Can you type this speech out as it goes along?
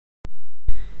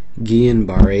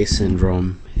Guillain-Barré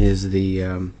Syndrome is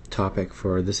the topic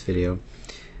for this video,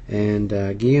 and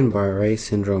Guillain-Barré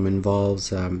Syndrome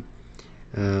involves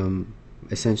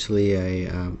essentially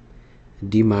a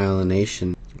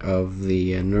demyelination of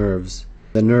the nerves.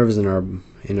 The nerves in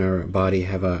our body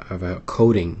have a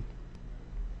coating,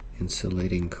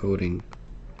 insulating coating,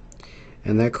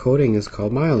 and that coating is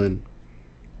called myelin.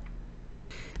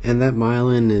 And that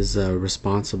myelin is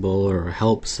responsible or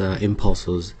helps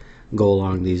impulses go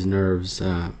along these nerves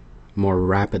more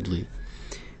rapidly.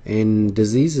 In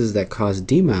diseases that cause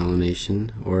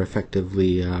demyelination, or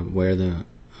effectively where the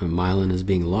myelin is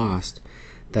being lost,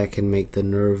 that can make the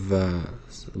nerve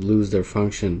lose their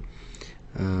function,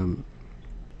 and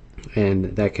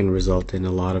that can result in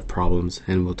a lot of problems,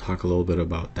 and we'll talk a little bit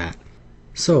about that.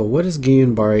 So what is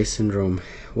Guillain-Barré syndrome?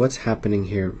 What's happening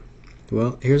here?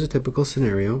 Well, here's a typical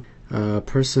scenario. A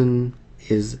person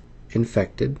is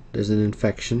infected. There's an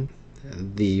infection.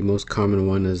 The most common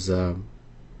one is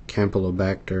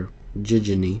Campylobacter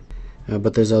jejuni,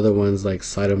 but there's other ones like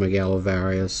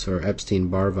cytomegalovirus or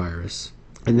Epstein-Barr virus.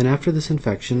 And then after this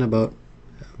infection, about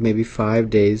maybe 5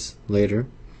 days later,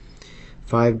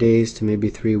 5 days to maybe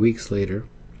 3 weeks later,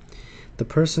 the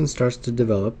person starts to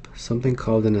develop something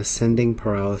called an ascending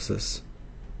paralysis.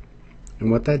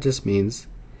 And what that just means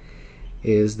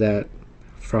is that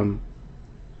from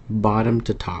bottom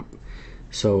to top,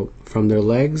 so from their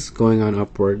legs going on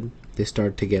upward, they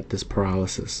start to get this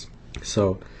paralysis.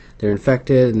 So they're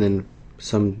infected, and then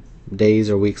some days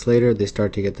or weeks later they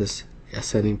start to get this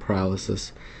ascending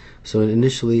paralysis. So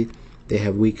initially they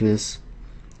have weakness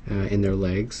in their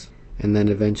legs, and then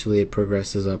eventually it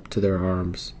progresses up to their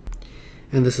arms.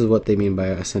 And this is what they mean by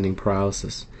ascending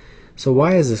paralysis. So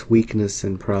why is this weakness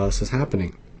and paralysis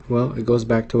happening? Well, it goes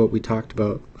back to what we talked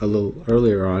about a little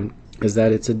earlier on, is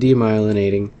that it's a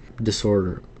demyelinating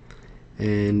disorder.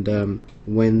 And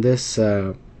when this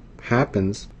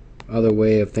happens, other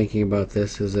way of thinking about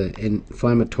this is an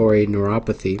inflammatory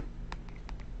neuropathy.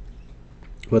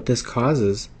 What this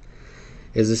causes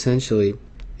is essentially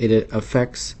it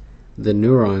affects the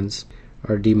neurons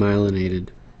are demyelinated.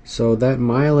 So that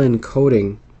myelin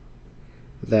coating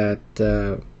that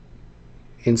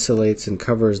insulates and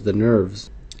covers the nerves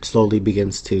slowly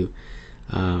begins to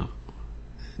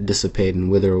dissipate and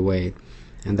wither away,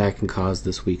 and that can cause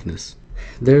this weakness.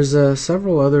 There's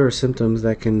several other symptoms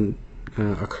that can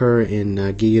occur in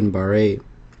Guillain-Barré,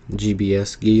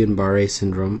 GBS, Guillain-Barré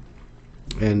syndrome,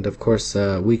 and of course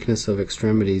weakness of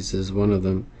extremities is one of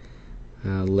them,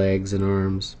 legs and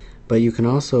arms. But you can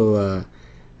also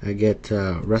get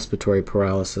respiratory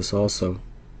paralysis also,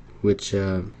 which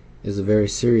is a very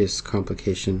serious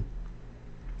complication,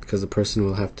 because the person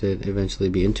will have to eventually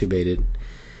be intubated.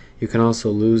 You can also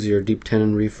lose your deep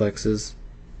tendon reflexes,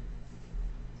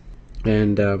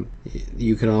 and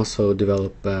you can also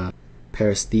develop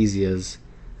paresthesias,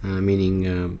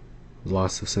 meaning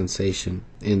loss of sensation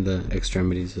in the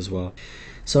extremities as well.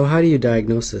 So how do you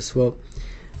diagnose this? Well,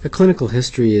 a clinical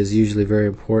history is usually very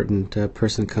important. A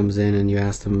person comes in and you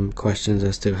ask them questions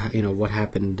as to what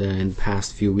happened in the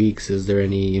past few weeks. Is there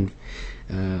any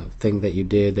thing that you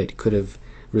did that could have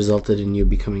resulted in you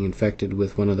becoming infected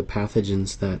with one of the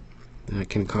pathogens that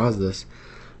can cause this?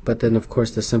 But then of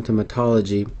course the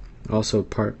symptomatology also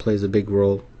plays a big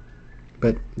role.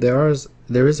 But there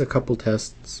is a couple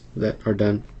tests that are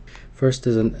done. First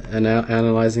is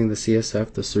analyzing the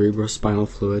CSF, the cerebrospinal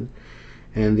fluid,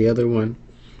 and the other one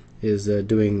is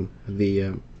doing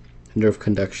the nerve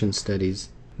conduction studies.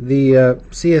 The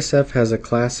CSF has a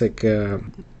classic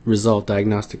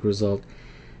diagnostic result,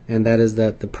 and that is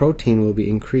that the protein will be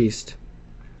increased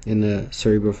in the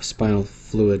cerebrospinal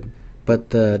fluid, but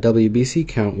the WBC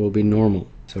count will be normal,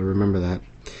 so remember that.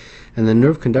 And the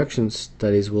nerve conduction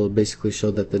studies will basically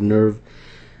show that the nerve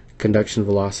conduction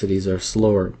velocities are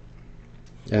slower,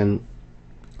 and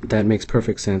that makes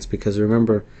perfect sense, because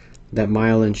remember that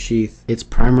myelin sheath, its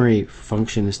primary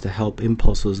function is to help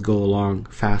impulses go along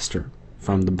faster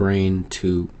from the brain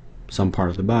to some part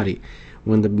of the body.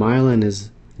 When the myelin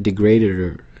is degraded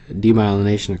or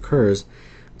demyelination occurs,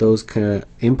 those kind of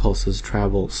impulses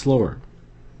travel slower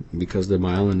because the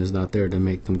myelin is not there to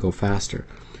make them go faster.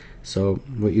 So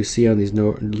what you see on these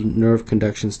nerve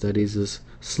conduction studies is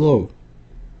slow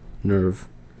nerve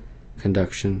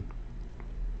conduction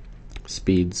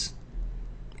speeds,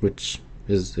 which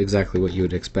is exactly what you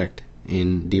would expect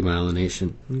in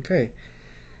demyelination. Okay,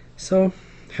 so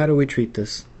how do we treat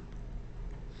this?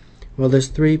 Well, there's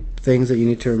three things that you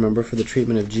need to remember for the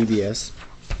treatment of GBS.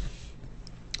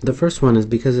 The first one is,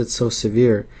 because it's so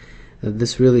severe,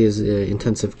 this really is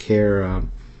intensive care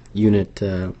unit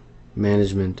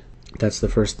management. That's the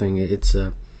first thing. It's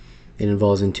it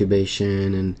involves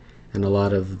intubation and a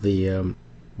lot of the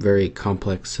very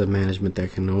complex management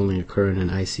that can only occur in an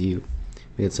ICU.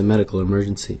 It's a medical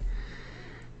emergency.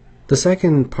 The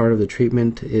second part of the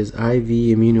treatment is IV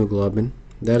immunoglobulin.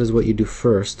 That is what you do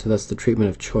first. That's the treatment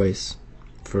of choice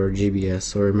for GBS,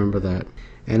 so remember that.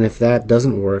 And if that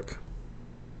doesn't work,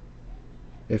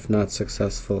 if not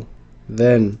successful,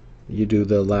 then you do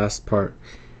the last part,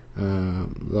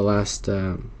 the last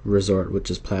resort,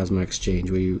 which is plasma exchange,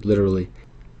 where you literally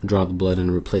draw the blood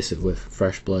and replace it with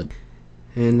fresh blood.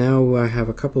 And now I have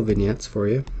a couple vignettes for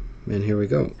you, and here we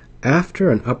go.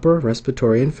 After an upper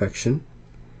respiratory infection,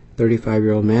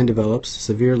 35-year-old man develops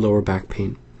severe lower back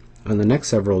pain. On the next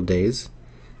several days,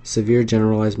 severe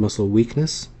generalized muscle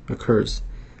weakness occurs,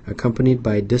 accompanied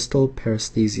by distal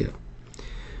paresthesia.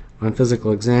 On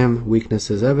physical exam, weakness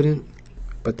is evident,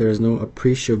 but there is no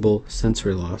appreciable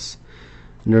sensory loss.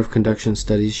 Nerve conduction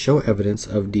studies show evidence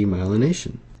of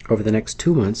demyelination. Over the next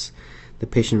 2 months, the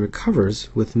patient recovers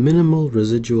with minimal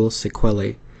residual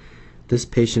sequelae. This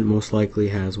patient most likely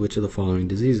has which of the following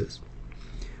diseases?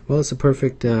 Well, it's a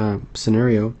perfect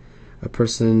scenario. A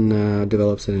person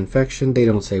develops an infection. They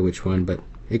don't say which one, but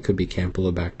it could be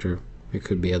Campylobacter. It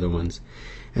could be other ones.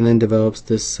 And then develops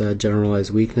this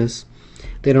generalized weakness.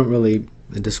 They don't really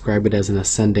describe it as an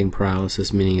ascending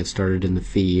paralysis, meaning it started in the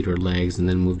feet or legs and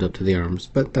then moved up to the arms,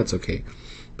 but that's okay.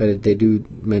 But they do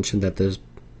mention that there's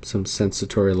some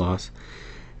sensatory loss.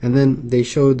 And then they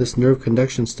showed this nerve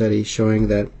conduction study showing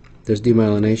that there's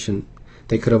demyelination.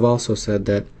 They could have also said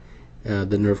that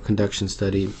the nerve conduction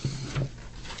study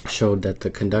showed that the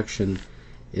conduction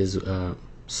is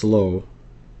slow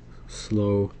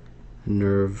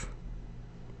nerve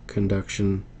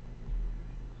conduction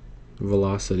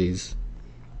velocities.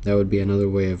 That would be another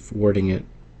way of wording it,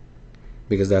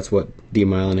 because that's what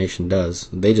demyelination does.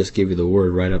 They just give you the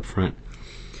word right up front.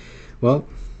 Well,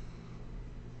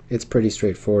 it's pretty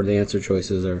straightforward. The answer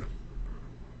choices are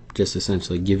just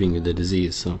essentially giving you the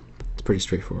disease, so it's pretty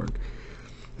straightforward.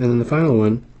 And then the final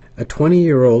one, a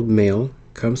 20-year-old male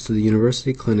comes to the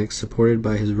university clinic supported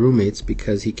by his roommates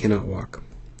because he cannot walk.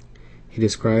 He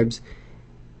describes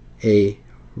a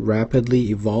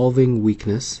rapidly evolving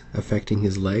weakness affecting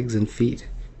his legs and feet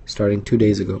starting 2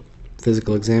 days ago.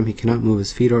 Physical exam, he cannot move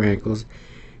his feet or ankles,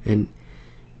 and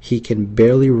he can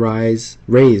barely raise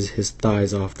his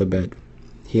thighs off the bed.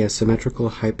 He has symmetrical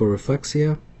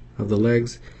hyporeflexia of the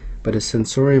legs, but his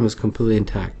sensorium is completely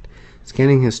intact.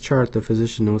 Scanning his chart, the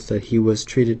physician notes that he was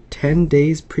treated 10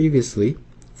 days previously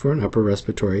for an upper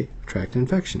respiratory tract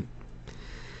infection.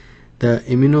 The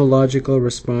immunological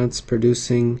response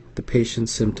producing the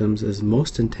patient's symptoms is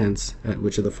most intense at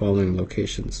which of the following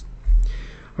locations?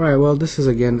 Alright, well, this is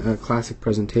again a classic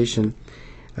presentation.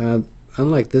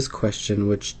 Unlike this question,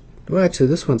 which, well, actually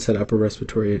this one said upper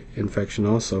respiratory infection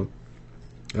also.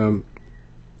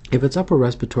 If it's upper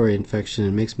respiratory infection,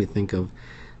 it makes me think of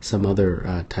some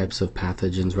other types of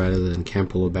pathogens rather than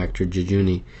Campylobacter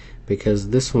jejuni, because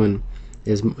this one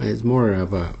is more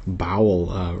of a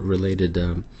bowel related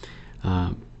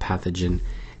pathogen.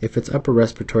 If it's upper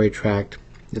respiratory tract,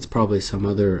 it's probably some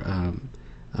other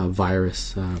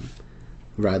virus,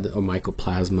 rather a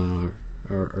mycoplasma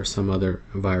or some other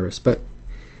virus. But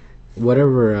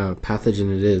whatever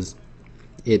pathogen it is,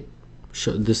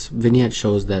 this vignette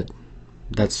shows that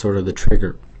that's sort of the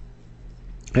trigger.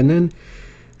 And then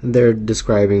they're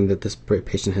describing that this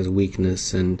patient has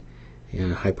weakness and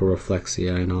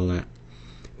hyporeflexia and all that.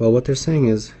 Well, what they're saying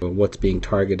is what's being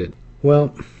targeted.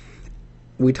 Well,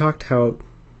 we talked how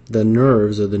the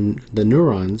nerves or the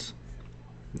neurons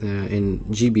in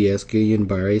GBS,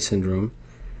 Guillain-Barré Syndrome,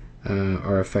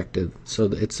 are affected.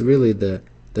 So it's really the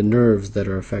nerves that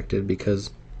are affected because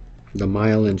the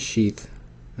myelin sheath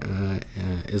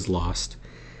is lost.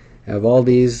 Of all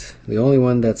these, the only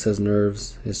one that says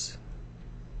nerves is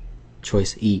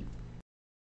choice E.